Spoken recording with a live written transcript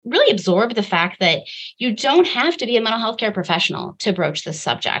really absorb the fact that you don't have to be a mental health care professional to broach this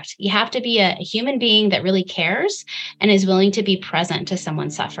subject. You have to be a human being that really cares and is willing to be present to someone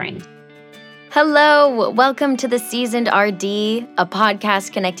suffering. Hello, welcome to The Seasoned RD, a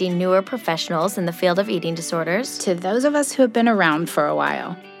podcast connecting newer professionals in the field of eating disorders to those of us who have been around for a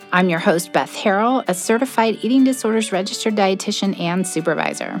while. I'm your host, Beth Harrell, a certified eating disorders registered dietitian and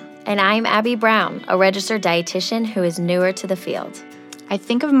supervisor. And I'm Abby Brown, a registered dietitian who is newer to the field. I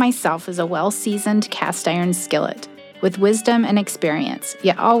think of myself as a well-seasoned cast iron skillet with wisdom and experience,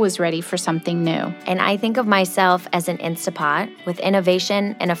 yet always ready for something new. And I think of myself as an Instapot with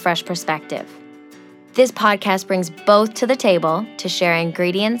innovation and a fresh perspective. This podcast brings both to the table to share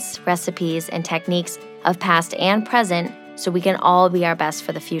ingredients, recipes, and techniques of past and present so we can all be our best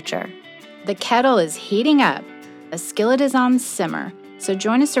for the future. The kettle is heating up. A skillet is on simmer, so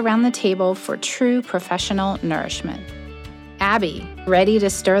join us around the table for true professional nourishment. Abby, ready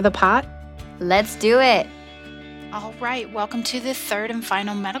to stir the pot? Let's do it. All right, welcome to the third and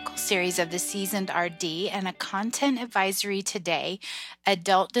final medical series of the Seasoned RD and a content advisory today.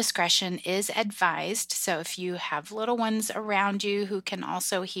 Adult discretion is advised, so if you have little ones around you who can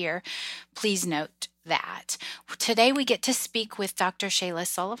also hear, please note that. Today we get to speak with Dr. Shayla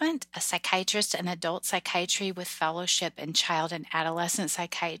Sullivan, a psychiatrist in adult psychiatry with fellowship in child and adolescent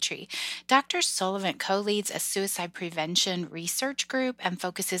psychiatry. Dr. Sullivan co-leads a suicide prevention research group and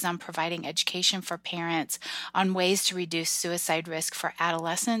focuses on providing education for parents on ways to reduce suicide risk for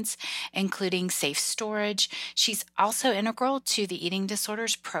adolescents, including safe storage. She's also integral to the eating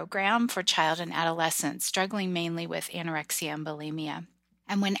disorders program for child and adolescents, struggling mainly with anorexia and bulimia.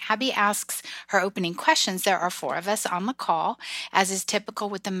 And when Abby asks her opening questions, there are four of us on the call. As is typical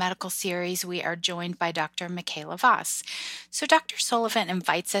with the medical series, we are joined by Dr. Michaela Voss. So Dr. Sullivan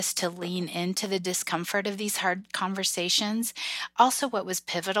invites us to lean into the discomfort of these hard conversations. Also, what was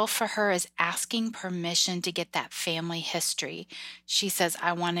pivotal for her is asking permission to get that family history. She says,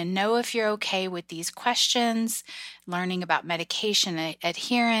 I want to know if you're okay with these questions, learning about medication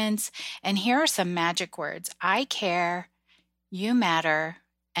adherence, and here are some magic words. I care, you matter,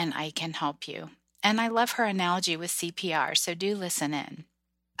 and I can help you. And I love her analogy with CPR, so do listen in.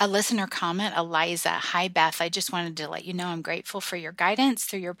 A listener comment, Eliza, hi Beth, I just wanted to let you know I'm grateful for your guidance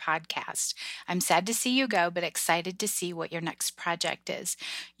through your podcast. I'm sad to see you go, but excited to see what your next project is.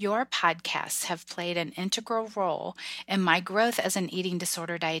 Your podcasts have played an integral role in my growth as an eating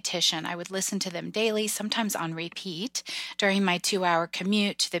disorder dietitian. I would listen to them daily, sometimes on repeat, during my 2-hour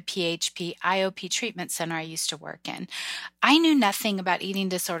commute to the PHP IOP treatment center I used to work in. I knew nothing about eating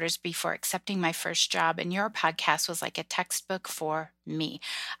disorders before accepting my first job, and your podcast was like a textbook for me.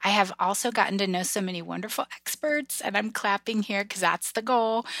 I have also gotten to know so many wonderful experts, and I'm clapping here because that's the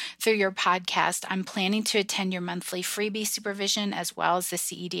goal through your podcast. I'm planning to attend your monthly freebie supervision as well as the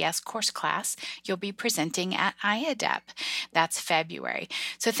CEDS course class you'll be presenting at IADEP. That's February.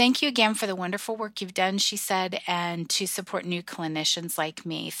 So thank you again for the wonderful work you've done, she said, and to support new clinicians like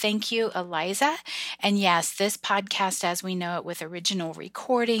me. Thank you, Eliza. And yes, this podcast, as we know it with original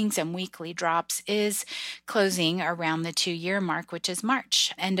recordings and weekly drops, is closing around the 2-year mark, which is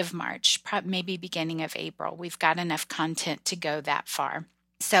March, end of March, maybe beginning of April. We've got enough content to go that far.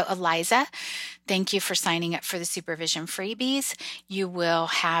 So Eliza, thank you for signing up for the supervision freebies. You will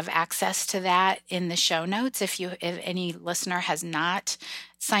have access to that in the show notes if any listener has not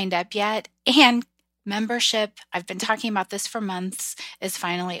signed up yet. And membership, I've been talking about this for months, is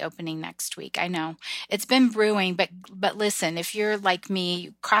finally opening next week. I know it's been brewing, but listen, if you're like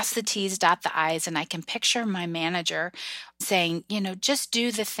me, cross the T's, dot the I's, and I can picture my manager saying, just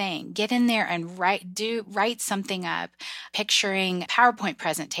do the thing, get in there and write something up, picturing a PowerPoint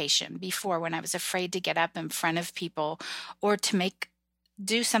presentation before when I was afraid to get up in front of people or to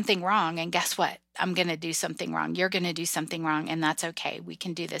do something wrong. And guess what? I'm going to do something wrong. You're going to do something wrong, and that's okay. We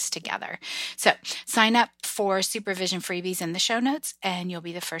can do this together. So sign up for supervision freebies in the show notes, and you'll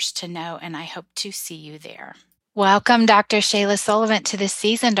be the first to know, and I hope to see you there. Welcome, Dr. Shayla Sullivan, to the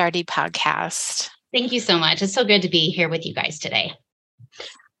Seasoned RD podcast. Thank you so much. It's so good to be here with you guys today.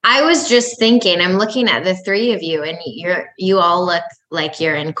 I was just thinking, I'm looking at the three of you, and you all look like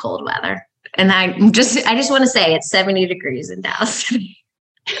you're in cold weather. And I just want to say it's 70 degrees in Dallas.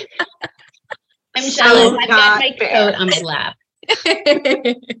 I'm jealous. I've got my coat on my lap.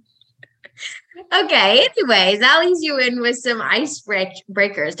 Okay. Anyways, I'll ease you in with some ice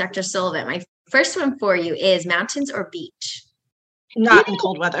breakers, Dr. Sullivan. My first one for you is mountains or beach? Not in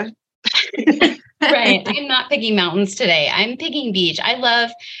cold weather. Right. I'm not picking mountains today. I'm picking beach. I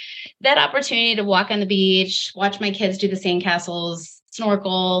love that opportunity to walk on the beach, watch my kids do the sandcastles,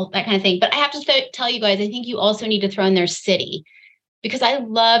 snorkel, that kind of thing. But I have to tell you guys, I think you also need to throw in their city. because I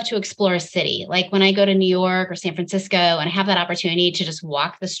love to explore a city. Like when I go to New York or San Francisco and I have that opportunity to just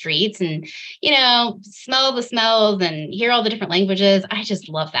walk the streets and, smell the smells and hear all the different languages. I just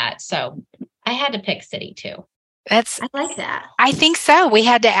love that. So I had to pick city too. I like that. I think so. We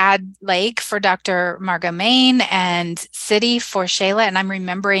had to add lake for Dr. Margot Main and city for Shayla. And I'm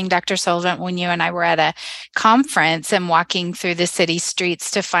remembering, Dr. Sullivan, when you and I were at a conference and walking through the city streets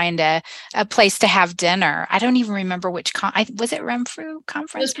to find a place to have dinner. I don't even remember which was it Renfrew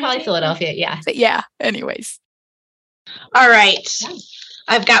conference? It was probably Philadelphia. Yeah. But yeah. Anyways. All right.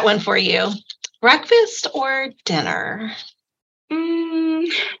 I've got one for you. Breakfast or dinner?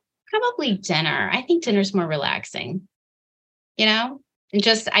 Probably dinner. I think dinner's more relaxing, and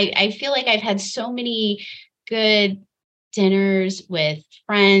just, I feel like I've had so many good dinners with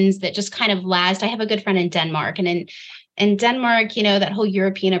friends that just kind of last. I have a good friend in Denmark, and in Denmark, that whole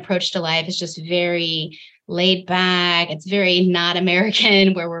European approach to life is just very laid back. It's very not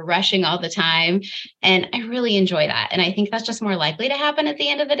American where we're rushing all the time. And I really enjoy that. And I think that's just more likely to happen at the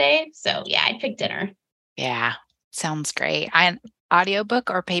end of the day. So yeah, I'd pick dinner. Yeah. Sounds great. Audiobook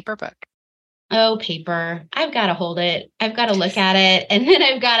or paper book? Oh, paper. I've got to hold it. I've got to look at it. And then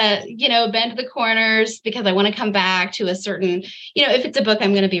I've got to, bend the corners because I want to come back to a certain, if it's a book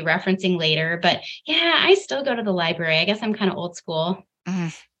I'm going to be referencing later. But yeah, I still go to the library. I guess I'm kind of old school.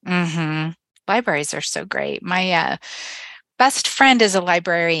 Mm-hmm. Libraries are so great. My best friend is a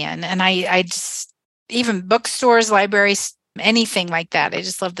librarian, and I just, even bookstores, libraries, anything like that. I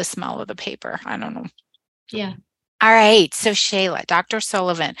just love the smell of the paper. I don't know. Yeah. All right. So Shayla, Dr.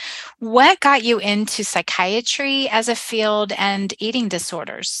 Sullivan, what got you into psychiatry as a field and eating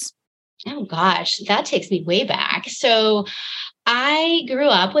disorders? Oh gosh, that takes me way back. So I grew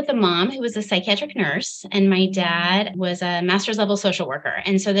up with a mom who was a psychiatric nurse, and my dad was a master's level social worker.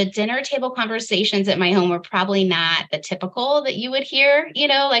 And so the dinner table conversations at my home were probably not the typical that you would hear,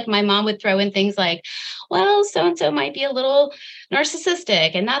 like my mom would throw in things like, well, so-and-so might be a little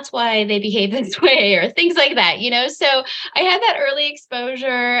narcissistic and that's why they behave this way, or things like that, So I had that early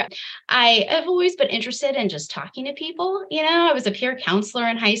exposure. I have always been interested in just talking to people. I was a peer counselor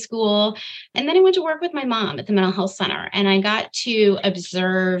in high school. And then I went to work with my mom at the mental health center, and I got to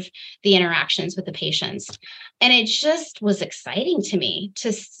observe the interactions with the patients. And it just was exciting to me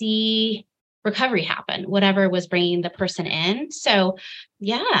to see recovery happen, whatever was bringing the person in. So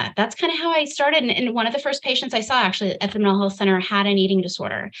yeah, that's kind of how I started. And one of the first patients I saw actually at the mental health center had an eating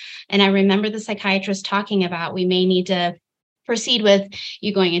disorder. And I remember the psychiatrist talking about, we may need to proceed with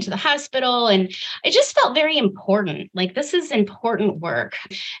you going into the hospital. And it just felt very important. Like, this is important work.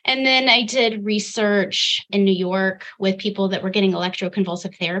 And then I did research in New York with people that were getting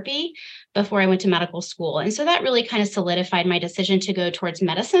electroconvulsive therapy before I went to medical school. And so that really kind of solidified my decision to go towards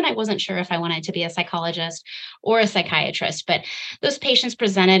medicine. I wasn't sure if I wanted to be a psychologist or a psychiatrist, but those patients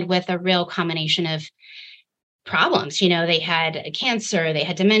presented with a real combination of problems. They had cancer, they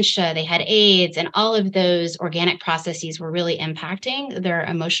had dementia, they had AIDS, and all of those organic processes were really impacting their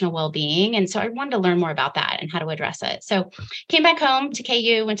emotional well-being. And so I wanted to learn more about that and how to address it. So came back home to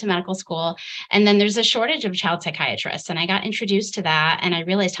KU, went to medical school, and then there's a shortage of child psychiatrists. And I got introduced to that, and I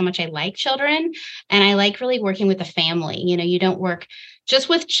realized how much I like children, and I like really working with the family. You don't work just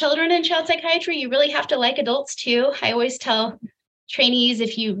with children in child psychiatry. You really have to like adults too. I always tell trainees,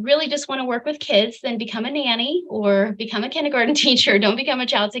 if you really just want to work with kids, then become a nanny or become a kindergarten teacher. Don't become a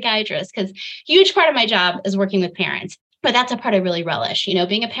child psychiatrist, because huge part of my job is working with parents. But that's a part I really relish.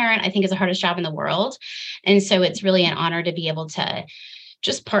 Being a parent, I think, is the hardest job in the world. And so it's really an honor to be able to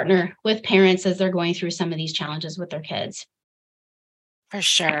just partner with parents as they're going through some of these challenges with their kids. For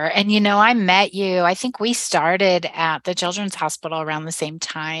sure. And, I met you, I think we started at the Children's Hospital around the same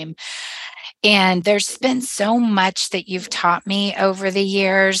time. And there's been so much that you've taught me over the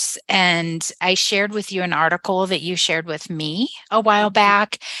years. And I shared with you an article that you shared with me a while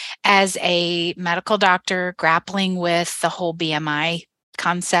back as a medical doctor grappling with the whole BMI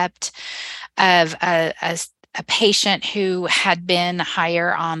concept of a patient who had been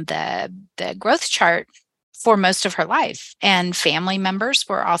higher on the growth chart for most of her life. And family members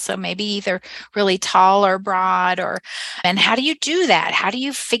were also maybe either really tall or broad, and how do you do that? How do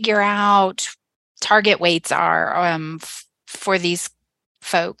you figure out target weights are for these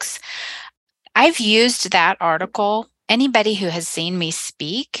folks? I've used that article. Anybody who has seen me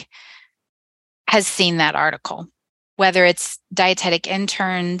speak has seen that article, whether it's dietetic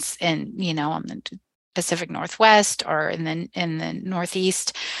interns on the Pacific Northwest or in the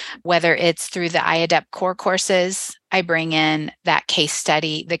Northeast, whether it's through the IADEP core courses. I bring in that case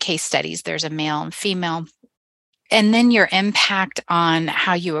study, the case studies, there's a male and female, and then your impact on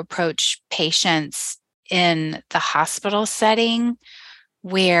how you approach patients in the hospital setting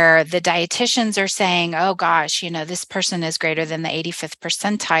where the dietitians are saying, oh gosh, this person is greater than the 85th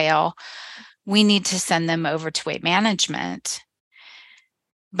percentile. We need to send them over to weight management.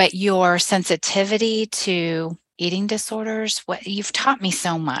 But your sensitivity to eating disorders, you've taught me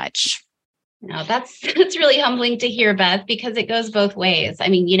so much. No, that's really humbling to hear, Beth, because it goes both ways. I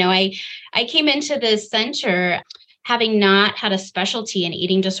mean, I came into this center having not had a specialty in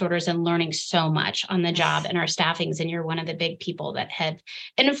eating disorders and learning so much on the job in our staffings. And you're one of the big people that have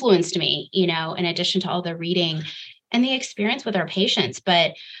influenced me, in addition to all the reading and the experience with our patients.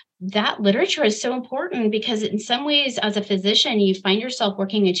 But that literature is so important because in some ways, as a physician, you find yourself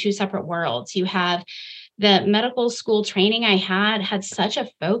working in two separate worlds. You have the medical school training I had such a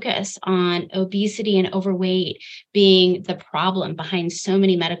focus on obesity and overweight being the problem behind so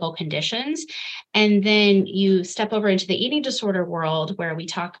many medical conditions. And then you step over into the eating disorder world where we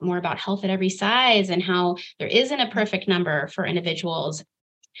talk more about health at every size and how there isn't a perfect number for individuals.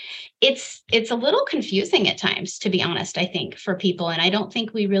 It's a little confusing at times, to be honest, I think, for people. And I don't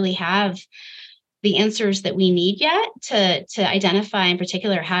think we really have the answers that we need yet to identify in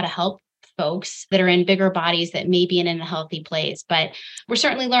particular how to help folks that are in bigger bodies that may be in a healthy place. But we're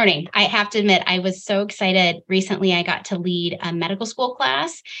certainly learning. I have to admit, I was so excited. Recently, I got to lead a medical school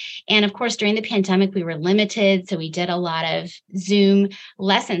class. And of course, during the pandemic, we were limited. So we did a lot of Zoom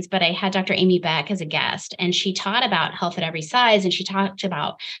lessons, but I had Dr. Amy Beck as a guest, and she taught about health at every size. And she talked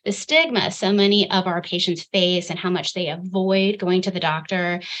about the stigma so many of our patients face and how much they avoid going to the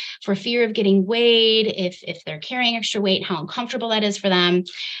doctor for fear of getting weighed, if they're carrying extra weight, how uncomfortable that is for them.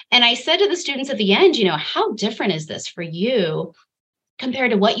 And I said to the students at the end, how different is this for you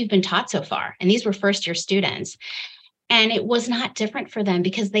compared to what you've been taught so far? And these were first-year students. And it was not different for them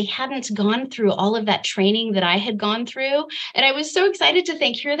because they hadn't gone through all of that training that I had gone through. And I was so excited to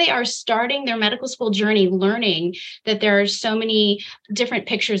think here they are starting their medical school journey, learning that there are so many different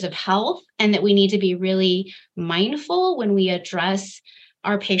pictures of health and that we need to be really mindful when we address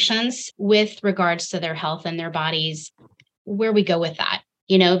our patients with regards to their health and their bodies, where we go with that.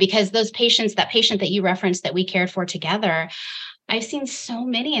 Because that patient that you referenced that we cared for together, I've seen so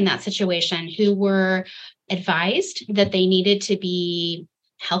many in that situation who were advised that they needed to be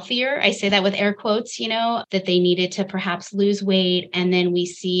healthier. I say that with air quotes, that they needed to perhaps lose weight. And then we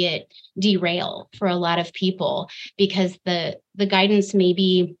see it derail for a lot of people because the guidance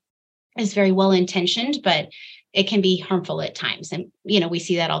maybe is very well intentioned, but it can be harmful at times. And, we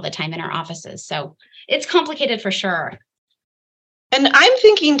see that all the time in our offices. So it's complicated for sure. And I'm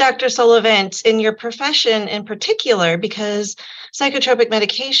thinking, Dr. Sullivan, in your profession in particular, because psychotropic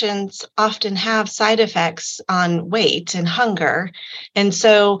medications often have side effects on weight and hunger. And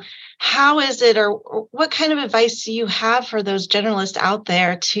so how is it, or what kind of advice do you have for those generalists out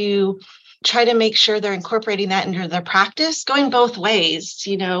there to try to make sure they're incorporating that into their practice, going both ways?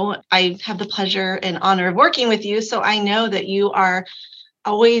 I have the pleasure and honor of working with you, so I know that you are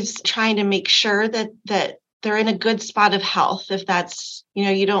always trying to make sure that they're in a good spot of health. If that's,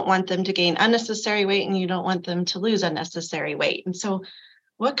 you don't want them to gain unnecessary weight and you don't want them to lose unnecessary weight. And so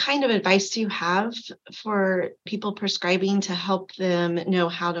what kind of advice do you have for people prescribing to help them know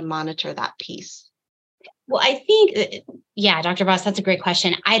how to monitor that piece? Well, I think, Dr. Voss, that's a great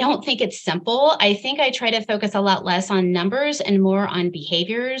question. I don't think it's simple. I think I try to focus a lot less on numbers and more on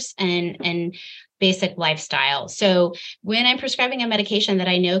behaviors and basic lifestyle. So when I'm prescribing a medication that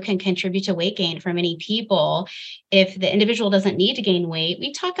I know can contribute to weight gain for many people, if the individual doesn't need to gain weight,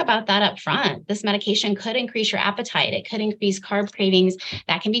 we talk about that up front. This medication could increase your appetite. It could increase carb cravings.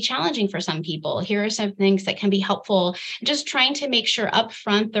 That can be challenging for some people. Here are some things that can be helpful. Just trying to make sure up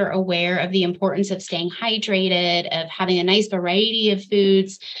front they're aware of the importance of staying hydrated, of having a nice variety of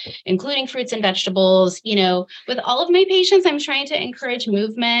foods, including fruits and vegetables. With all of my patients, I'm trying to encourage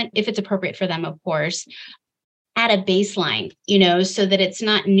movement if it's appropriate for them, of course, at a baseline, so that it's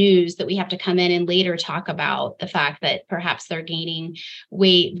not news that we have to come in and later talk about the fact that perhaps they're gaining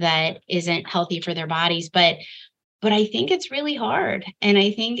weight that isn't healthy for their bodies. But I think it's really hard. And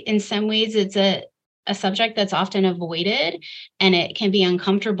I think in some ways it's a subject that's often avoided and it can be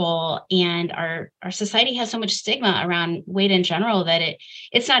uncomfortable. And our society has so much stigma around weight in general that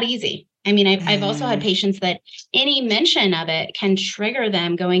it's not easy. I mean, I've also had patients that any mention of it can trigger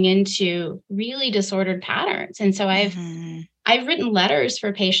them going into really disordered patterns. And so I've written letters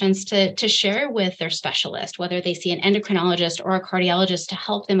for patients to share with their specialist, whether they see an endocrinologist or a cardiologist, to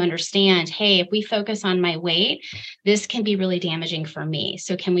help them understand, hey, if we focus on my weight, this can be really damaging for me.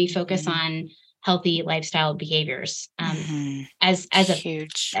 So can we focus on healthy lifestyle behaviors Mhm. as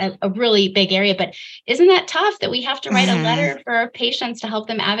Huge. a really big area. But isn't that tough that we have to write a Mhm. letter for our patients to help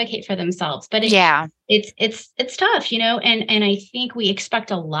them advocate for themselves? But Yeah. it's tough, and I think we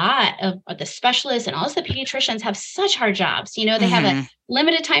expect a lot of the specialists, and also the pediatricians have such hard jobs. They have a Mhm.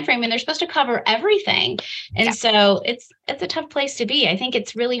 limited time frame and they're supposed to cover everything. And Yeah. so it's a tough place to be. I think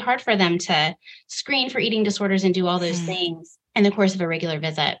it's really hard for them to screen for eating disorders and do all those Mhm. things in the course of a regular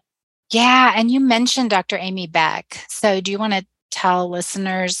visit. Yeah, and you mentioned Dr. Amy Beck. So do you wanna tell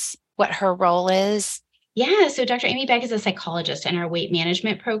listeners what her role is? Yeah, so Dr. Amy Beck is a psychologist in our weight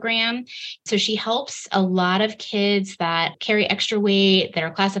management program. So she helps a lot of kids that carry extra weight, that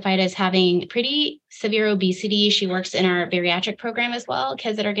are classified as having pretty severe obesity. She works in our bariatric program as well,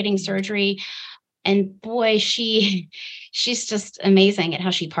 kids that are getting surgery. And boy, she's just amazing at how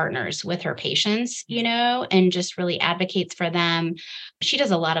she partners with her patients, and just really advocates for them. She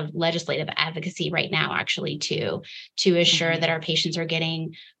does a lot of legislative advocacy right now, actually, too, to assure Mhm. that our patients are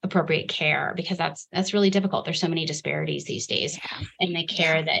getting appropriate care, because that's really difficult. There's so many disparities these days Yeah. in the Yeah.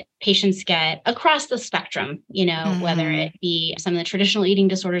 care that patients get across the spectrum, whether it Mhm. be some of the traditional eating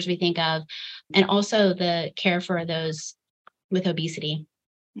disorders we think of, and also the care for those with obesity.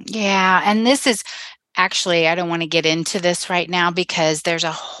 Yeah, and this is actually, I don't wanna get into this right now because there's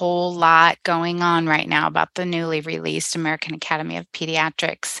a whole lot going on right now about the newly released American Academy of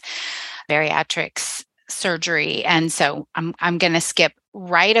Pediatrics bariatrics surgery, and so I'm gonna skip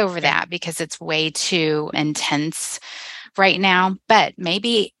right over Sure. that because it's way too intense right now, but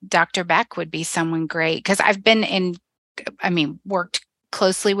maybe Dr. Beck would be someone great because 'cause I've been worked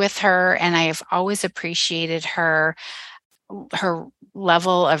closely with her, and I have always appreciated her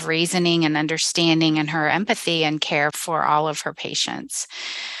level of reasoning and understanding and her empathy and care for all of her patients.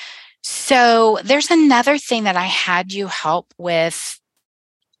 So there's another thing that I had you help with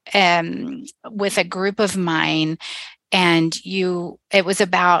a group of mine, and it was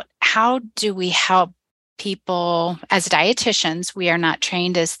about how do we help people as dietitians. We are not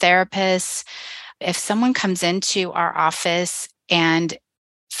trained as therapists. If someone comes into our office and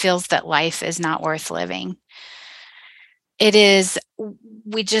feels that life is not worth living, it is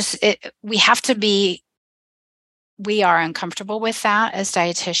we have to be we are uncomfortable with that as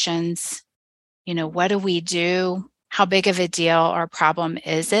dietitians. What do we do? How big of a deal or problem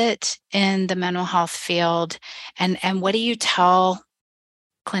is it in the mental health field? And what do you tell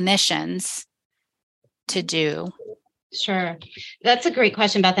clinicians to do? Sure. That's a great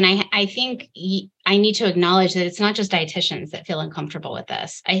question, Beth. And I think I need to acknowledge that it's not just dietitians that feel uncomfortable with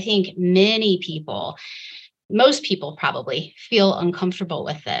this. I think most people probably feel uncomfortable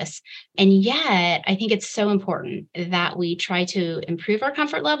with this. And yet, I think it's so important that we try to improve our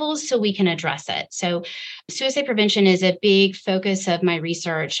comfort levels so we can address it. So, suicide prevention is a big focus of my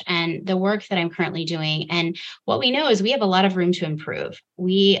research and the work that I'm currently doing. And what we know is we have a lot of room to improve.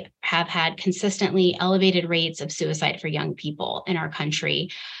 We have had consistently elevated rates of suicide for young people in our country.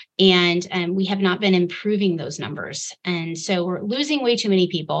 And we have not been improving those numbers. And so we're losing way too many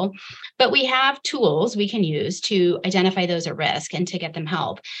people, but we have tools we can use to identify those at risk and to get them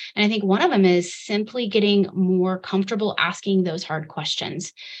help. And I think one of them is simply getting more comfortable asking those hard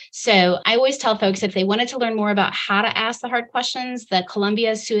questions. So I always tell folks, if they wanted to learn more about how to ask the hard questions, the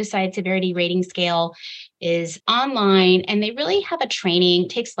Columbia Suicide Severity Rating Scale is online, and they really have a training.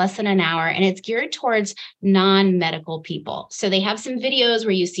 It takes less than an hour, and it's geared towards non-medical people. So they have some videos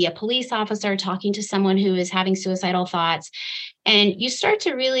where you see a police officer talking to someone who is having suicidal thoughts, and you start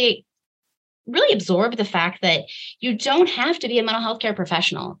to really absorb the fact that you don't have to be a mental health care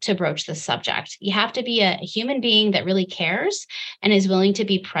professional to broach this subject. You have to be a human being that really cares and is willing to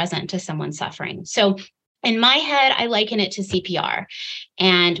be present to someone suffering. So in my head, I liken it to CPR.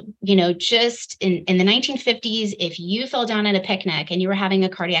 And, just in the 1950s, if you fell down at a picnic and you were having a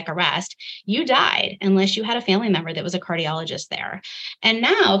cardiac arrest, you died unless you had a family member that was a cardiologist there. And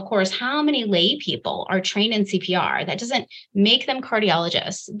now, of course, how many lay people are trained in CPR? That doesn't make them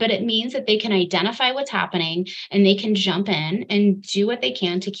cardiologists, but it means that they can identify what's happening and they can jump in and do what they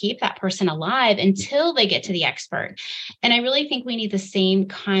can to keep that person alive until they get to the expert. And I really think we need the same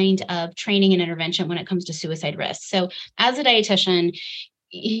kind of training and intervention when it comes to suicide risk. So as a dietitian,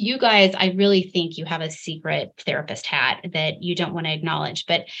 you guys, I really think you have a secret therapist hat that you don't want to acknowledge.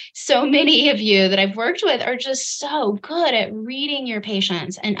 But so many of you that I've worked with are just so good at reading your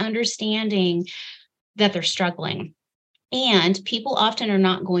patients and understanding that they're struggling. And people often are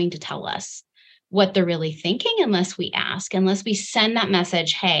not going to tell us what they're really thinking unless we ask, unless we send that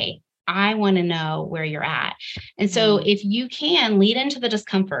message, hey, I want to know where you're at. And so if you can lead into the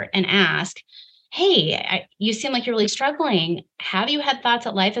discomfort and ask, hey, you seem like you're really struggling. Have you had thoughts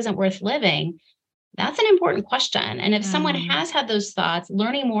that life isn't worth living? That's an important question. And if someone Mm. has had those thoughts,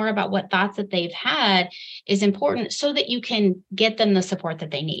 learning more about what thoughts that they've had is important so that you can get them the support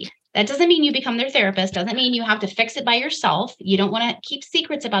that they need. That doesn't mean you become their therapist, doesn't mean you have to fix it by yourself. You don't want to keep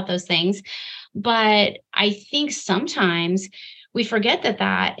secrets about those things. But I think sometimes we forget that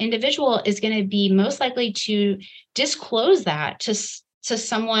that individual is going to be most likely to disclose that to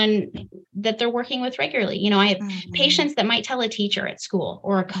someone that they're working with regularly. I have Mhm. patients that might tell a teacher at school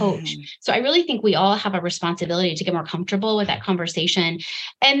or a coach. Mhm. So I really think we all have a responsibility to get more comfortable with that conversation.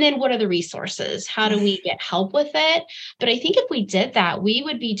 And then what are the resources? How do we get help with it? But I think if we did that, we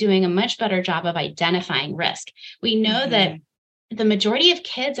would be doing a much better job of identifying risk. We know that Mhm. the majority of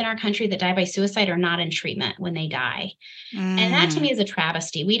kids in our country that die by suicide are not in treatment when they die. And that to Mm. me is a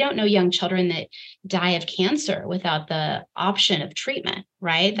travesty. We don't know young children that die of cancer without the option of treatment,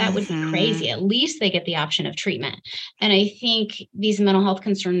 right? That would be Mhm. crazy. At least they get the option of treatment. And I think these mental health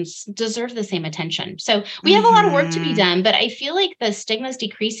concerns deserve the same attention. So we have a lot of work to be Mhm. done, but I feel like the stigma is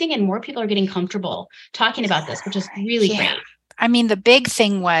decreasing and more people are getting comfortable talking about this, which is really Yeah. great. I mean, the big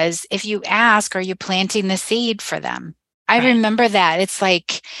thing was if you ask, are you planting the seed for them? I Right. remember that. It's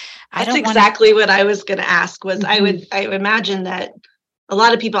like, I That's don't want to. exactly what I was going to ask. Was Mhm. I would imagine that a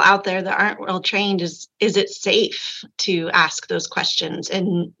lot of people out there that aren't well trained, is it safe to ask those questions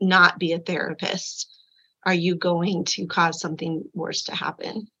and not be a therapist? Are you going to cause something worse to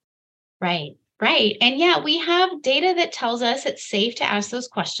happen? Right. Right. And yeah, we have data that tells us it's safe to ask those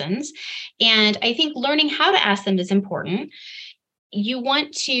questions. And I think learning how to ask them is important. You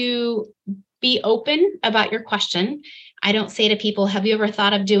want to be open about your question. I don't say to people, have you ever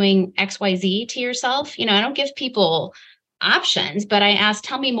thought of doing XYZ to yourself? I don't give people options, but I ask,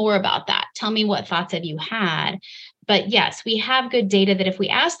 tell me more about that. Tell me what thoughts have you had? But yes, we have good data that if we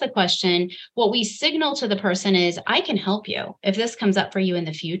ask the question, what we signal to the person is, I can help you. If this comes up for you in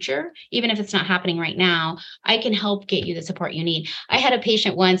the future, even if it's not happening right now, I can help get you the support you need. I had a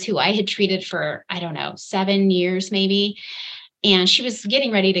patient once who I had treated for, I don't know, 7 years maybe, and she was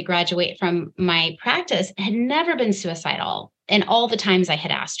getting ready to graduate from my practice, had never been suicidal. And all the times I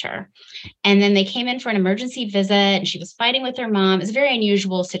had asked her. And then they came in for an emergency visit and she was fighting with her mom. It was a very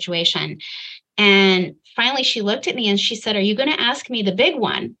unusual situation. And finally she looked at me and she said, are you going to ask me the big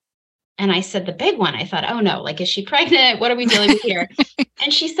one? And I said, the big one. I thought, oh no, like, is she pregnant? What are we dealing with here?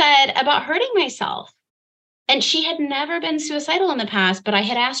 And she said, about hurting myself. And she had never been suicidal in the past, but I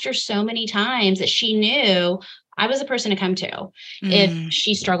had asked her so many times that she knew I was a person to come to if Mm.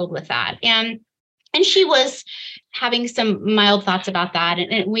 she struggled with that. And she was having some mild thoughts about that,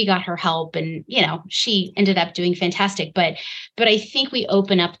 and we got her help, and she ended up doing fantastic. But I think we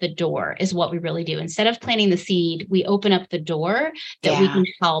open up the door is what we really do. Instead of planting the seed, we open up the door that we Yeah. can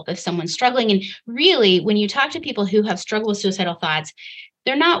help if someone's struggling. And really, when you talk to people who have struggled with suicidal thoughts,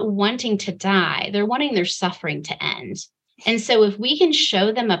 they're not wanting to die. They're wanting their suffering to end. And so if we can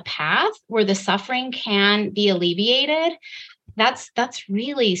show them a path where the suffering can be alleviated, that's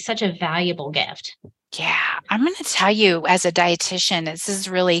really such a valuable gift. Yeah. I'm going to tell you, as a dietitian, this is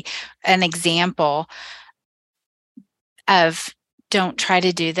really an example of don't try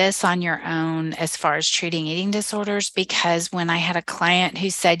to do this on your own as far as treating eating disorders, because when I had a client who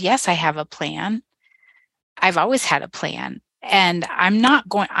said, yes, I have a plan, I've always had a plan. And I'm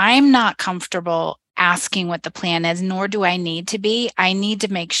not comfortable asking what the plan is, nor do I need to be. I need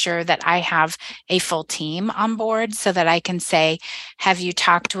to make sure that I have a full team on board so that I can say, have you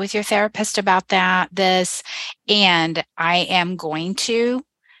talked with your therapist about this? And I am going to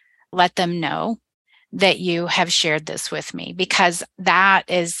let them know that you have shared this with me, because that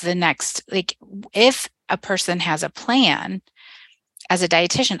is the next, like, if a person has a plan, as a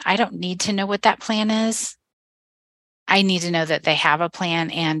dietitian, I don't need to know what that plan is. I need to know that they have a plan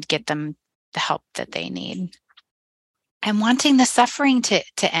and get them the help that they need. And wanting the suffering to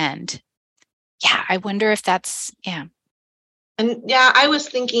end. Yeah, I wonder if that's, yeah. And yeah, I was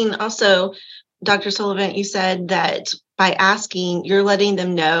thinking also, Dr. Sullivan, you said that by asking, you're letting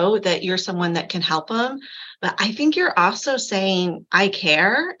them know that you're someone that can help them. But I think you're also saying, I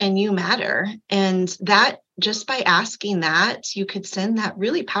care and you matter. And that, just by asking that, you could send that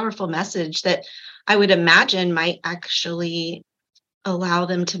really powerful message that I would imagine might actually allow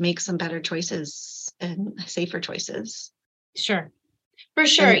them to make some better choices and safer choices. Sure. For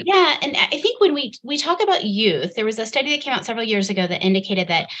sure. And Yeah. And I think when we talk about youth, there was a study that came out several years ago that indicated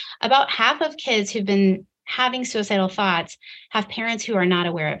that about half of kids who've been having suicidal thoughts have parents who are not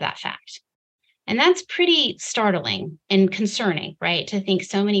aware of that fact. And that's pretty startling and concerning, right? To think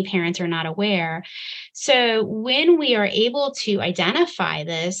so many parents are not aware. So when we are able to identify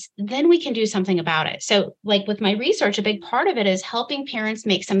this, then we can do something about it. So like with my research, a big part of it is helping parents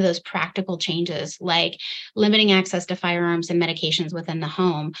make some of those practical changes, like limiting access to firearms and medications within the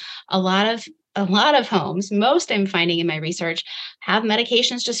home. A lot of homes, most I'm finding in my research, have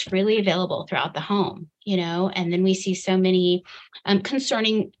medications just freely available throughout the home, and then we see so many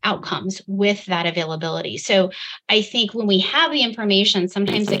concerning outcomes with that availability. So I think when we have the information,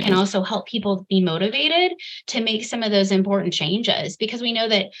 sometimes it can also help people be motivated to make some of those important changes, because we know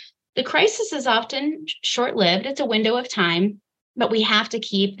that the crisis is often short-lived. It's a window of time, but we have to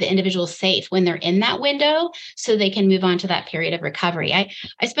keep the individual safe when they're in that window so they can move on to that period of recovery.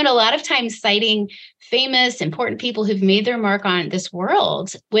 I spend a lot of time citing famous, important people who've made their mark on this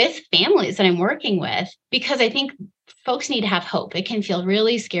world with families that I'm working with, because I think folks need to have hope. It can feel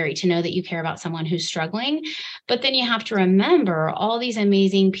really scary to know that you care about someone who's struggling, but then you have to remember all these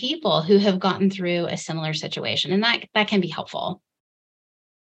amazing people who have gotten through a similar situation, and that can be helpful.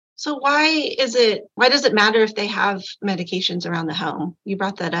 So why does it matter if they have medications around the home? You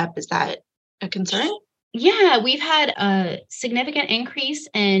brought that up. Is that a concern? Yeah, we've had a significant increase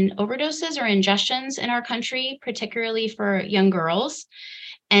in overdoses or ingestions in our country, particularly for young girls.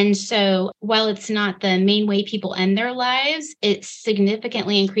 And so while it's not the main way people end their lives, it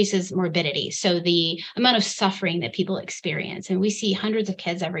significantly increases morbidity. So the amount of suffering that people experience. And we see hundreds of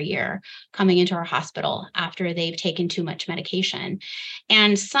kids every year coming into our hospital after they've taken too much medication.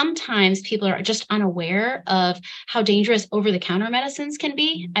 And sometimes people are just unaware of how dangerous over-the-counter medicines can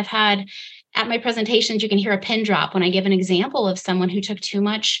be. I've had at my presentations, you can hear a pin drop when I give an example of someone who took too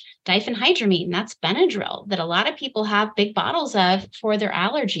much diphenhydramine. That's Benadryl that a lot of people have big bottles of for their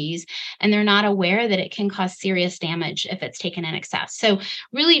allergies, and they're not aware that it can cause serious damage if it's taken in excess. So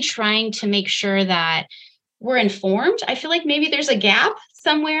really trying to make sure that we're informed. I feel like maybe there's a gap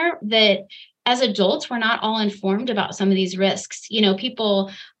somewhere that as adults, we're not all informed about some of these risks.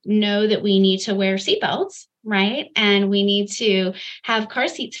 People know that we need to wear seatbelts, right? And we need to have car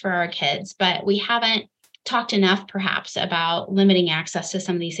seats for our kids, but we haven't talked enough perhaps about limiting access to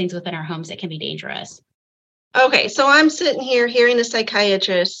some of these things within our homes that can be dangerous. Okay, so I'm sitting here hearing a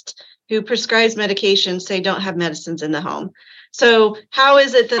psychiatrist who prescribes medications say don't have medicines in the home. So how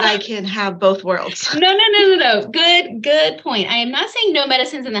is it that I can have both worlds? No. Good point. I am not saying no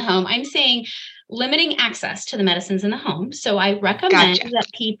medicines in the home. I'm saying limiting access to the medicines in the home. So I recommend that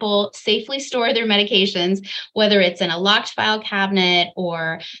people safely store their medications, whether it's in a locked file cabinet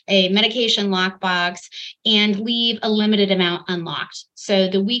or a medication lockbox, and leave a limited amount unlocked. So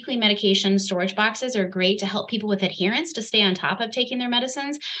the weekly medication storage boxes are great to help people with adherence to stay on top of taking their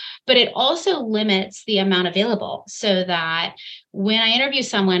medicines, but it also limits the amount available so that when I interview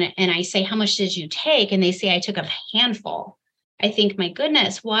someone and I say, how much did you take? And they say, I took a handful. I think, my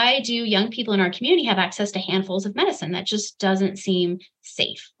goodness, why do young people in our community have access to handfuls of medicine? That just doesn't seem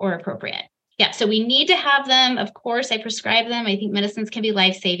safe or appropriate. Yeah, so we need to have them. Of course, I prescribe them. I think medicines can be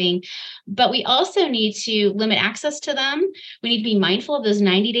life-saving, but we also need to limit access to them. We need to be mindful of those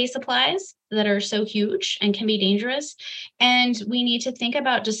 90-day supplies that are so huge and can be dangerous. And we need to think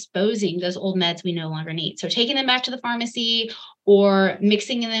about disposing those old meds we no longer need. So taking them back to the pharmacy or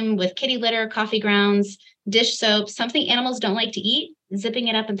mixing them with kitty litter, coffee grounds, dish soap, something animals don't like to eat, zipping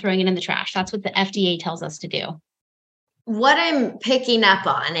it up and throwing it in the trash. That's what the FDA tells us to do. What I'm picking up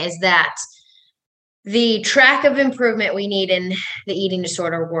on is that the track of improvement we need in the eating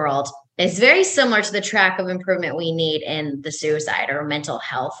disorder world is very similar to the track of improvement we need in the suicide or mental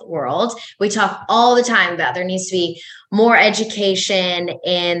health world. We talk all the time about there needs to be more education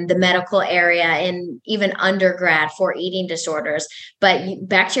in the medical area and even undergrad for eating disorders. But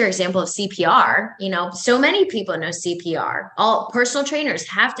back to your example of CPR, so many people know CPR. All personal trainers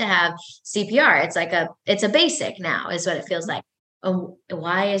have to have CPR. It's a basic now is what it feels like.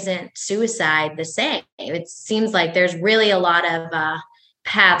 Why isn't suicide the same? It seems like there's really a lot of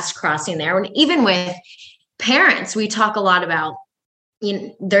paths crossing there. And even with parents, we talk a lot about,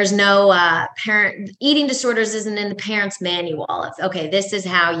 there's no parent eating disorders isn't in the parent's manual of, okay, this is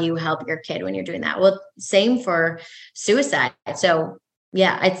how you help your kid when you're doing that. Well, same for suicide. So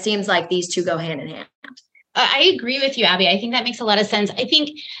yeah, it seems like these two go hand in hand. I agree with you, Abby. I think that makes a lot of sense. I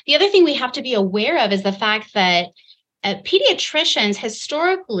think the other thing we have to be aware of is the fact that pediatricians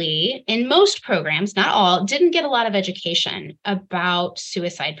historically, in most programs, not all, didn't get a lot of education about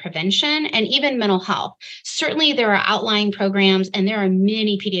suicide prevention and even mental health. Certainly, there are outlying programs, and there are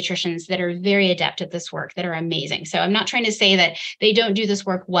many pediatricians that are very adept at this work that are amazing. So I'm not trying to say that they don't do this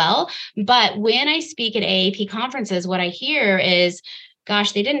work well, but when I speak at AAP conferences, what I hear is,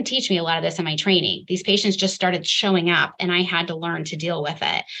 gosh, they didn't teach me a lot of this in my training. These patients just started showing up and I had to learn to deal with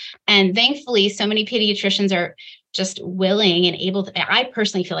it. And thankfully, so many pediatricians are just willing and able to, I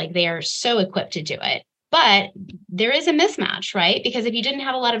personally feel like they are so equipped to do it. But there is a mismatch, right? Because if you didn't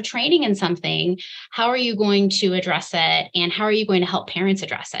have a lot of training in something, how are you going to address it? And how are you going to help parents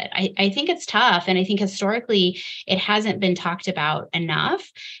address it? I think it's tough. And I think historically, it hasn't been talked about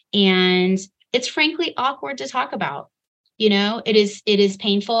enough. And it's frankly awkward to talk about. It is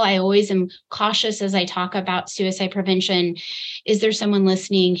painful. I always am cautious as I talk about suicide prevention. Is there someone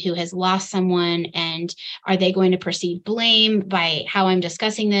listening who has lost someone, and are they going to perceive blame by how I'm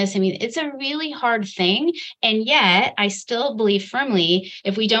discussing this? I mean, it's a really hard thing. And yet I still believe firmly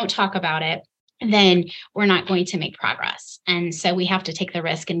if we don't talk about it, then we're not going to make progress. And so we have to take the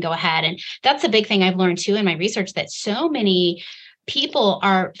risk and go ahead. And that's a big thing I've learned too in my research, that so many people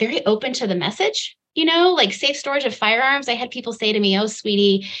are very open to the message. Like safe storage of firearms. I had people say to me, "Oh,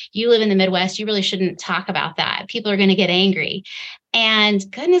 sweetie, you live in the Midwest. You really shouldn't talk about that. People are going to get angry." And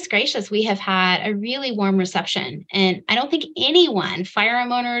goodness gracious, we have had a really warm reception. And I don't think anyone,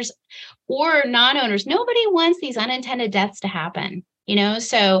 firearm owners or non-owners, nobody wants these unintended deaths to happen.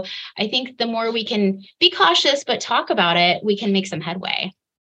 So I think the more we can be cautious, but talk about it, we can make some headway.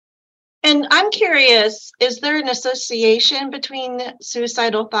 And I'm curious, is there an association between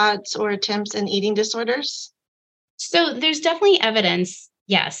suicidal thoughts or attempts and eating disorders? So there's definitely evidence,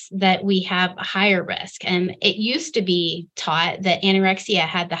 yes, that we have a higher risk. And it used to be taught that anorexia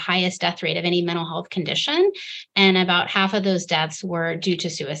had the highest death rate of any mental health condition. And about half of those deaths were due to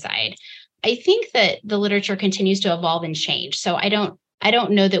suicide. I think that the literature continues to evolve and change. So I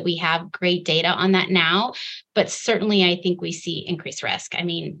don't know that we have great data on that now, but certainly I think we see increased risk. I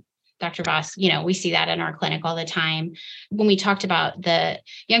mean, Dr. Voss, we see that in our clinic all the time. When we talked about the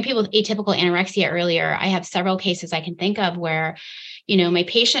young people with atypical anorexia earlier, I have several cases I can think of where, my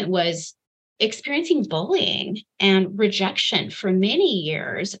patient was experiencing bullying and rejection for many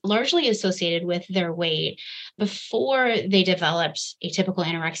years, largely associated with their weight before they developed atypical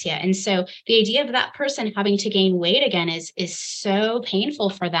anorexia. And so the idea of that person having to gain weight again is so painful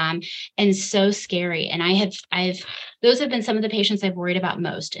for them and so scary. And those have been some of the patients I've worried about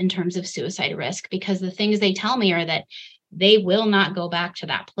most in terms of suicide risk, because the things they tell me are that they will not go back to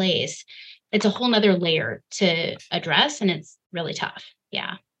that place. It's a whole nother layer to address, and it's really tough.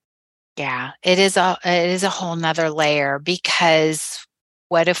 Yeah. Yeah, it is a whole nother layer, because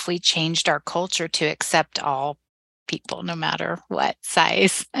what if we changed our culture to accept all people, no matter what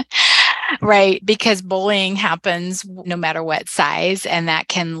size, right? Because bullying happens no matter what size, and that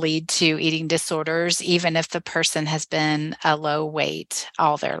can lead to eating disorders, even if the person has been a low weight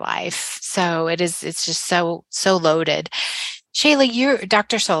all their life. So it's just so loaded. Shayla,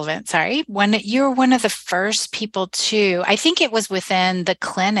 Dr. Sullivan, sorry, you're one of the first people I think it was within the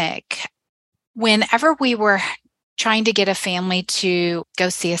clinic, whenever we were trying to get a family to go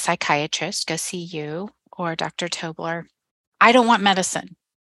see a psychiatrist, go see you or Dr. Tobler. I don't want medicine.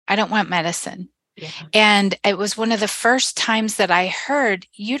 Yeah. And it was one of the first times that I heard,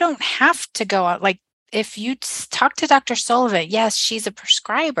 you don't have to go out. Like, if you talk to Dr. Sullivan, yes, she's a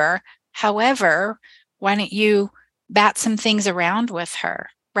prescriber. However, why don't you bat some things around with her,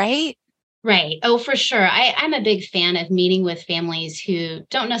 right? Right. Oh, for sure. I'm a big fan of meeting with families who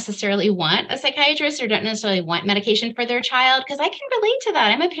don't necessarily want a psychiatrist or don't necessarily want medication for their child, because I can relate to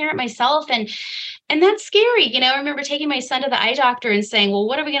that. I'm a parent myself, and that's scary. I remember taking my son to the eye doctor and saying, "Well,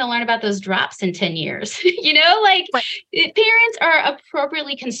 what are we going to learn about those drops in 10 years?" Parents are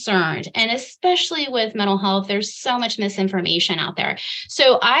appropriately concerned, and especially with mental health, there's so much misinformation out there.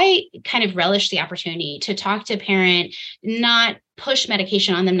 So I kind of relish the opportunity to talk to a parent, not push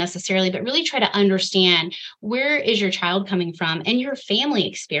medication on them necessarily, but really try to understand, where is your child coming from and your family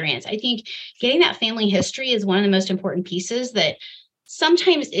experience. I think getting that family history is one of the most important pieces that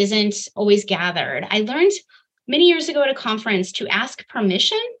sometimes isn't always gathered. I learned many years ago at a conference to ask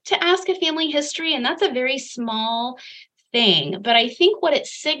permission to ask a family history, and that's a very small thing. But I think what it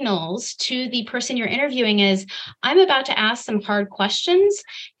signals to the person you're interviewing is, I'm about to ask some hard questions,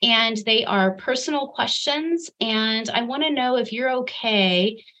 and they are personal questions. And I want to know if you're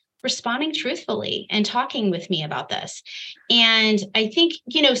okay responding truthfully and talking with me about this. And I think,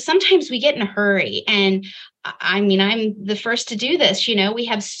 sometimes we get in a hurry, and I mean, I'm the first to do this. We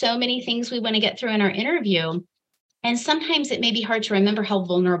have so many things we want to get through in our interview. And sometimes it may be hard to remember how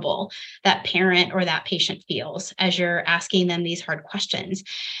vulnerable that parent or that patient feels as you're asking them these hard questions.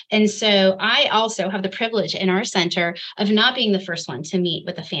 And so I also have the privilege in our center of not being the first one to meet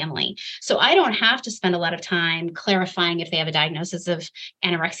with a family. So I don't have to spend a lot of time clarifying if they have a diagnosis of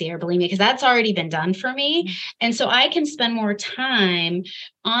anorexia or bulimia, because that's already been done for me. And so I can spend more time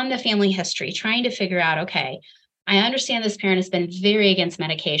on the family history, trying to figure out, okay, I understand this parent has been very against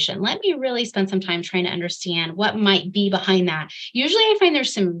medication. Let me really spend some time trying to understand what might be behind that. Usually I find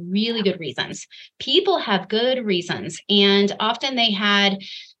there's some really good reasons. People have good reasons, and often they had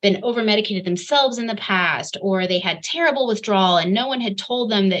been over medicated themselves in the past, or they had terrible withdrawal and no one had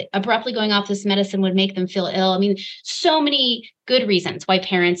told them that abruptly going off this medicine would make them feel ill. I mean, so many good reasons why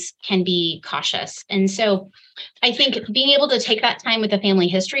parents can be cautious. And so I think being able to take that time with the family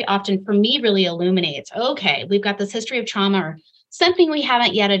history often for me really illuminates, okay, we've got this history of trauma or something we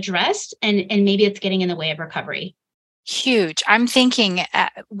haven't yet addressed, and maybe it's getting in the way of recovery. Huge. I'm thinking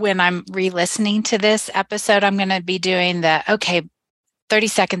when I'm re-listening to this episode, I'm going to be doing 30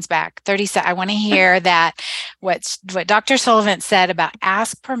 seconds back, I want to hear that what Dr. Sullivan said about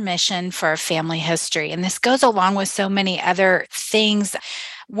ask permission for a family history. And this goes along with so many other things.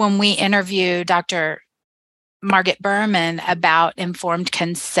 When we interview Dr. Margaret Berman about informed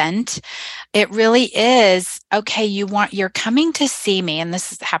consent, it really is, okay, you're coming to see me, and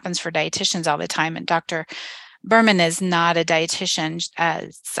this happens for dietitians all the time. And Dr. Berman is not a dietitian,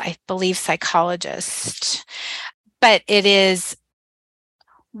 I believe psychologist, but it is,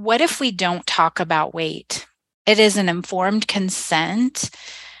 what if we don't talk about weight? It is an informed consent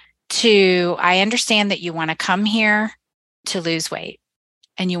to, I understand that you want to come here to lose weight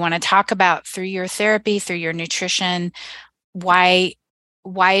and you want to talk about through your therapy, through your nutrition, why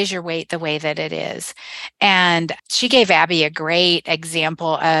is your weight the way that it is? And she gave Abby a great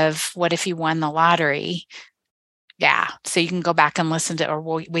example of what if you won the lottery? Yeah, so you can go back and listen to, or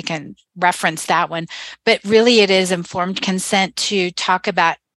we can reference that one. But really it is informed consent to talk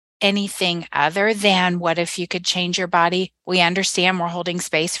about anything other than what if you could change your body. We understand we're holding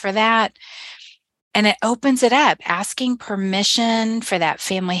space for that. And it opens it up, asking permission for that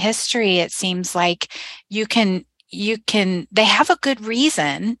family history. It seems like they have a good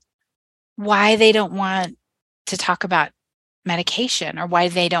reason why they don't want to talk about medication or why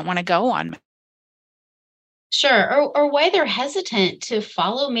they don't want to go on. Sure. Or why they're hesitant to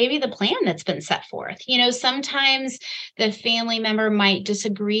follow maybe the plan that's been set forth. Sometimes the family member might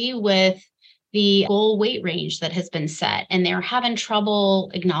disagree with the goal weight range that has been set, and they're having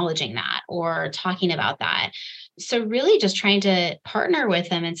trouble acknowledging that or talking about that. So really just trying to partner with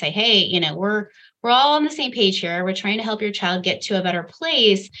them and say, hey, we're all on the same page here. We're trying to help your child get to a better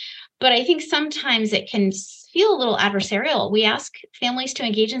place. But I think sometimes it can feel a little adversarial. We ask families to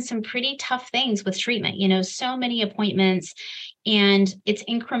engage in some pretty tough things with treatment, so many appointments, and it's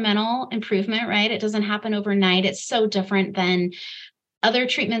incremental improvement, right? It doesn't happen overnight. It's so different than other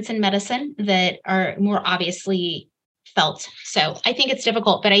treatments in medicine that are more obviously felt. So I think it's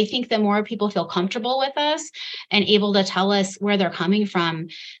difficult, but I think the more people feel comfortable with us and able to tell us where they're coming from,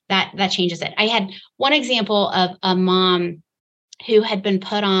 that changes it. I had one example of a mom who had been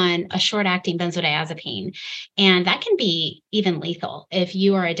put on a short-acting benzodiazepine. And that can be even lethal if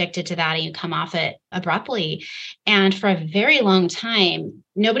you are addicted to that and you come off it abruptly. And for a very long time,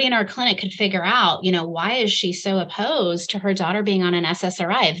 nobody in our clinic could figure out, why is she so opposed to her daughter being on an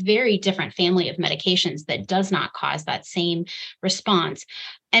SSRI, a very different family of medications that does not cause that same response.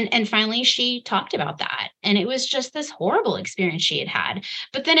 And finally, she talked about that. And it was just this horrible experience she had had.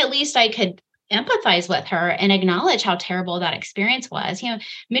 But then at least I could empathize with her and acknowledge how terrible that experience was.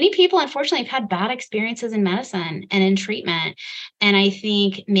 Many people unfortunately have had bad experiences in medicine and in treatment. And I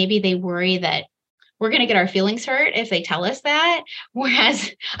think maybe they worry that we're going to get our feelings hurt if they tell us that.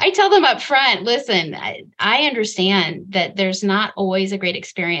 Whereas I tell them up front, listen, I understand that there's not always a great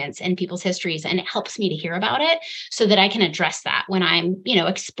experience in people's histories, and it helps me to hear about it so that I can address that when I'm,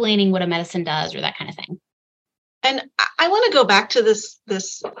 explaining what a medicine does or that kind of thing. And I want to go back to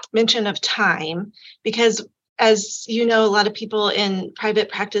this mention of time, because as you know, a lot of people in private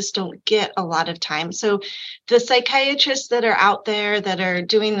practice don't get a lot of time. So the psychiatrists that are out there that are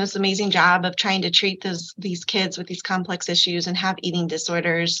doing this amazing job of trying to treat these kids with these complex issues and have eating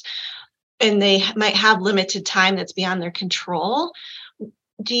disorders, and they might have limited time that's beyond their control.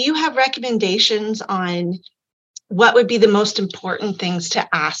 Do you have recommendations on what would be the most important things to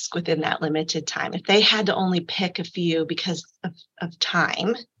ask within that limited time? If they had to only pick a few because of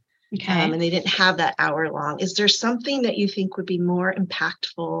time, okay, and they didn't have that hour long, is there something that you think would be more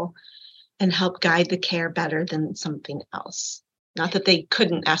impactful and help guide the care better than something else? Not that they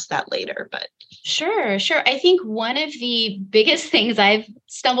couldn't ask that later, but. Sure. I think one of the biggest things I've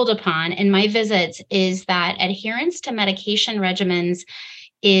stumbled upon in my visits is that adherence to medication regimens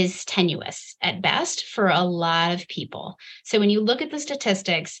is tenuous at best for a lot of people. So when you look at the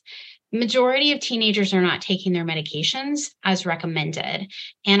statistics, majority of teenagers are not taking their medications as recommended.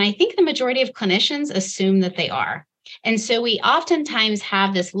 And I think the majority of clinicians assume that they are. And so we oftentimes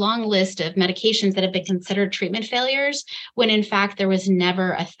have this long list of medications that have been considered treatment failures when in fact there was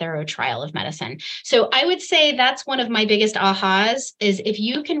never a thorough trial of medicine. So I would say that's one of my biggest ahas is if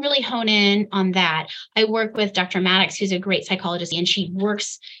you can really hone in on that. I work with Dr. Maddox, who's a great psychologist, and she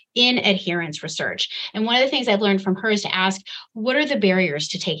works in adherence research. And one of the things I've learned from her is to ask, what are the barriers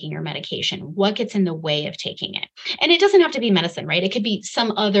to taking your medication? What gets in the way of taking it? And it doesn't have to be medicine, right? It could be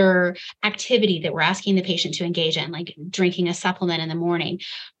some other activity that we're asking the patient to engage in, like drinking a supplement in the morning.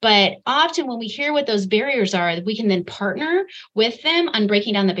 But often when we hear what those barriers are, we can then partner with them on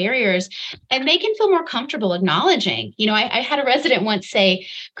breaking down the barriers, and they can feel more comfortable acknowledging. I had a resident once say,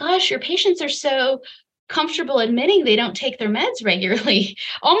 gosh, your patients are so comfortable admitting they don't take their meds regularly,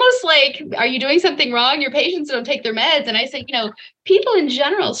 almost like, are you doing something wrong? Your patients don't take their meds. And I said, people in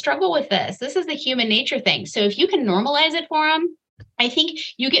general struggle with this. This is the human nature thing. So if you can normalize it for them, I think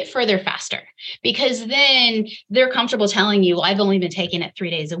you get further faster because then they're comfortable telling you, well, I've only been taking it 3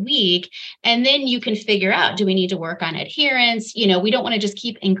 days a week. And then you can figure out, do we need to work on adherence? We don't want to just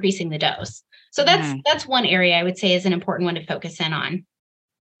keep increasing the dose. So that's one area I would say is an important one to focus in on.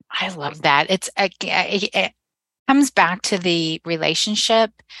 I love that. It comes back to the relationship.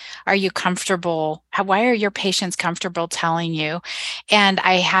 Are you comfortable? Why are your patients comfortable telling you? And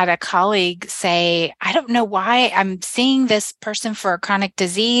I had a colleague say, I don't know why I'm seeing this person for a chronic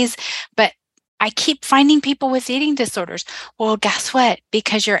disease, but I keep finding people with eating disorders. Well, guess what?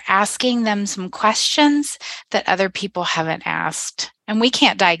 Because you're asking them some questions that other people haven't asked. And we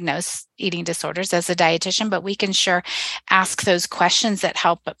can't diagnose eating disorders as a dietitian, but we can sure ask those questions that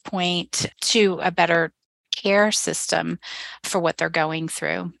help point to a better care system for what they're going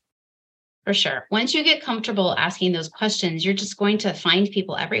through. For sure. Once you get comfortable asking those questions, you're just going to find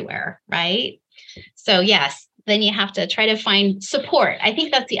people everywhere, right? So yes, then you have to try to find support. I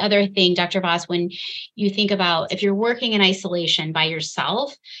think that's the other thing, Dr. Voss, when you think about if you're working in isolation by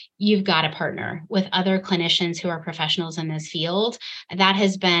yourself, you've got to partner with other clinicians who are professionals in this field. That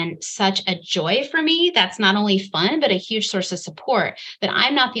has been such a joy for me. That's not only fun, but a huge source of support that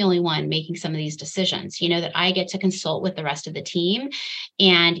I'm not the only one making some of these decisions, that I get to consult with the rest of the team.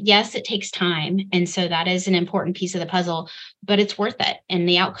 And yes, it takes time. And so that is an important piece of the puzzle, but it's worth it. And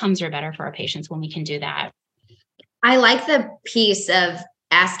the outcomes are better for our patients when we can do that. I like the piece of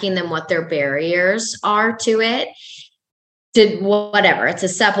asking them what their barriers are to it. To whatever, it's a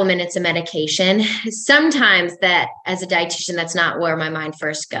supplement, it's a medication. Sometimes that as a dietitian, that's not where my mind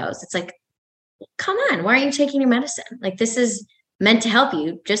first goes. It's like, come on, why aren't you taking your medicine? Like, this is meant to help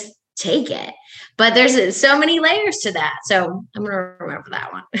you. Just take it. But there's so many layers to that. So I'm going to remember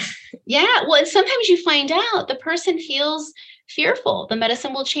that one. Yeah. Well, and sometimes you find out the person feels fearful. The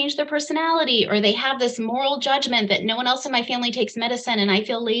medicine will change their personality, or they have this moral judgment that no one else in my family takes medicine and I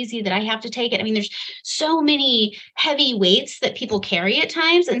feel lazy that I have to take it. I mean, there's so many heavy weights that people carry at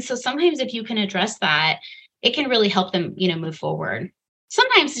times. And so sometimes if you can address that, it can really help them, move forward.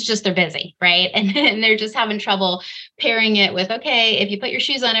 Sometimes it's just they're busy, right? And they're just having trouble pairing it with, okay, if you put your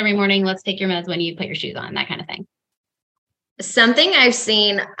shoes on every morning, let's take your meds when you put your shoes on, that kind of thing. Something I've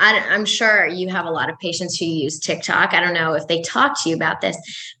seen, I'm sure you have a lot of patients who use TikTok. I don't know if they talk to you about this,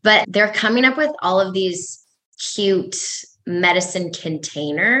 but they're coming up with all of these cute medicine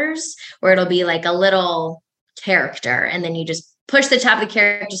containers where it'll be like a little character and then you just push the top of the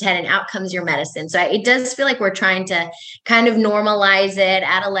character's head and out comes your medicine. So it does feel like we're trying to kind of normalize it,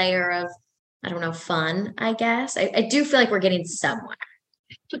 add a layer of, I don't know, fun, I guess. I do feel like we're getting somewhere.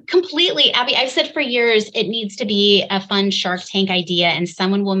 Completely, Abby. I've said for years, it needs to be a fun Shark Tank idea and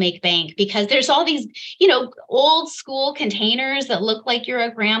someone will make bank because there's all these, old school containers that look like you're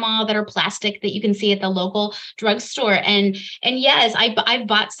a grandma that are plastic that you can see at the local drugstore. And yes, I've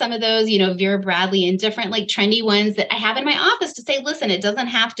bought some of those, Vera Bradley and different like trendy ones that I have in my office to say, listen, it doesn't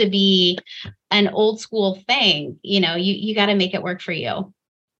have to be an old school thing. You got to make it work for you.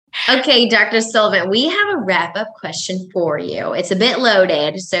 Okay, Dr. Sullivan, we have a wrap-up question for you. It's a bit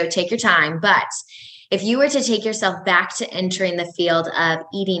loaded, so take your time. But if you were to take yourself back to entering the field of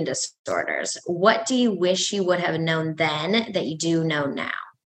eating disorders, what do you wish you would have known then that you do know now?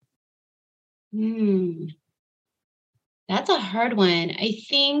 That's a hard one. I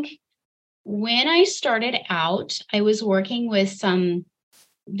think when I started out, I was working with some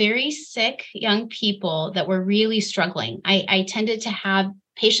very sick young people that were really struggling. I tended to have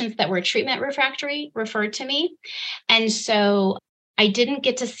patients that were treatment refractory referred to me. And so I didn't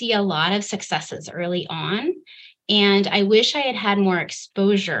get to see a lot of successes early on. And I wish I had had more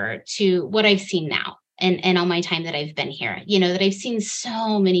exposure to what I've seen now and all my time that I've been here, that I've seen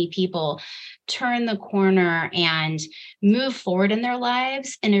so many people turn the corner and move forward in their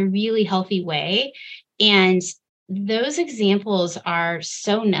lives in a really healthy way. And those examples are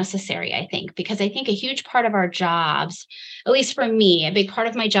so necessary, I think, because I think a huge part of our jobs, at least for me, a big part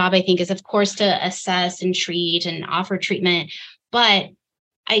of my job, I think, is, of course, to assess and treat and offer treatment. But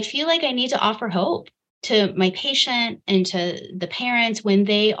I feel like I need to offer hope to my patient and to the parents when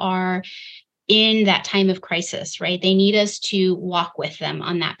they are in that time of crisis, right? They need us to walk with them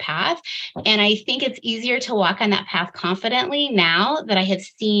on that path. And I think it's easier to walk on that path confidently now that I have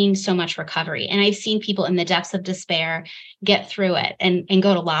seen so much recovery. And I've seen people in the depths of despair get through it and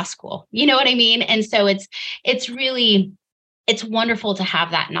go to law school. You know what I mean? And so it's wonderful to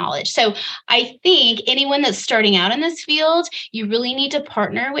have that knowledge. So I think anyone that's starting out in this field, you really need to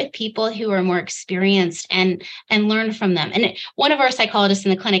partner with people who are more experienced and learn from them. And one of our psychologists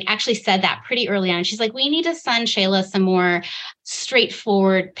in the clinic actually said that pretty early on. She's like, we need to send Shayla some more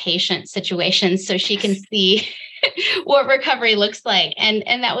straightforward patient situations so she can see what recovery looks like.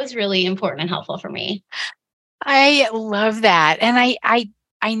 And that was really important and helpful for me. I love that. And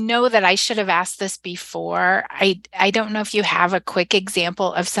I know that I should have asked this before. I don't know if you have a quick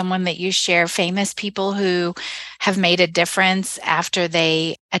example of someone that you share, famous people who have made a difference after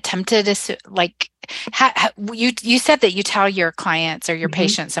they attempted you said that you tell your clients or your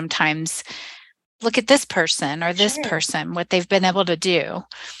patients sometimes, look at this person or this person, what they've been able to do.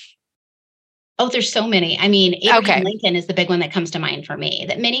 Oh, there's so many. I mean, Abraham Lincoln is the big one that comes to mind for me,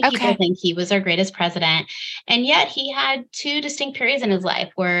 that many people think he was our greatest president. And yet he had two distinct periods in his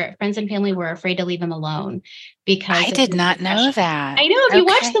life where friends and family were afraid to leave him alone because I did not know that. I know. If you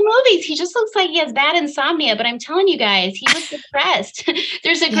watch the movies, he just looks like he has bad insomnia, but I'm telling you guys, he was depressed.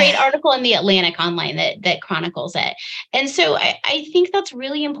 There's a great article in the Atlantic online that chronicles it. And so I think that's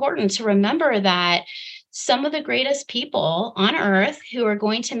really important to remember that some of the greatest people on earth who are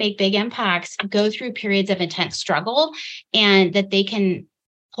going to make big impacts go through periods of intense struggle and that they can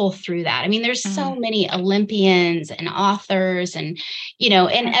pull through that. I mean, there's so many Olympians and authors and,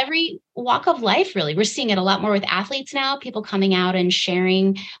 in every walk of life, really. We're seeing it a lot more with athletes now, people coming out and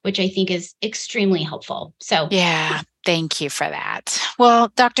sharing, which I think is extremely helpful. So, yeah, thank you for that.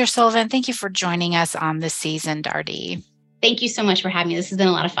 Well, Dr. Sullivan, thank you for joining us on the Seasoned RD. Thank you so much for having me. This has been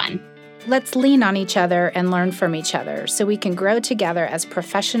a lot of fun. Let's lean on each other and learn from each other so we can grow together as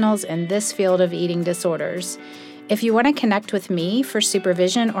professionals in this field of eating disorders. If you want to connect with me for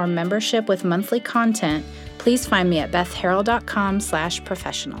supervision or membership with monthly content, please find me at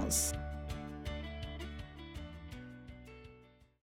bethharrell.com/professionals.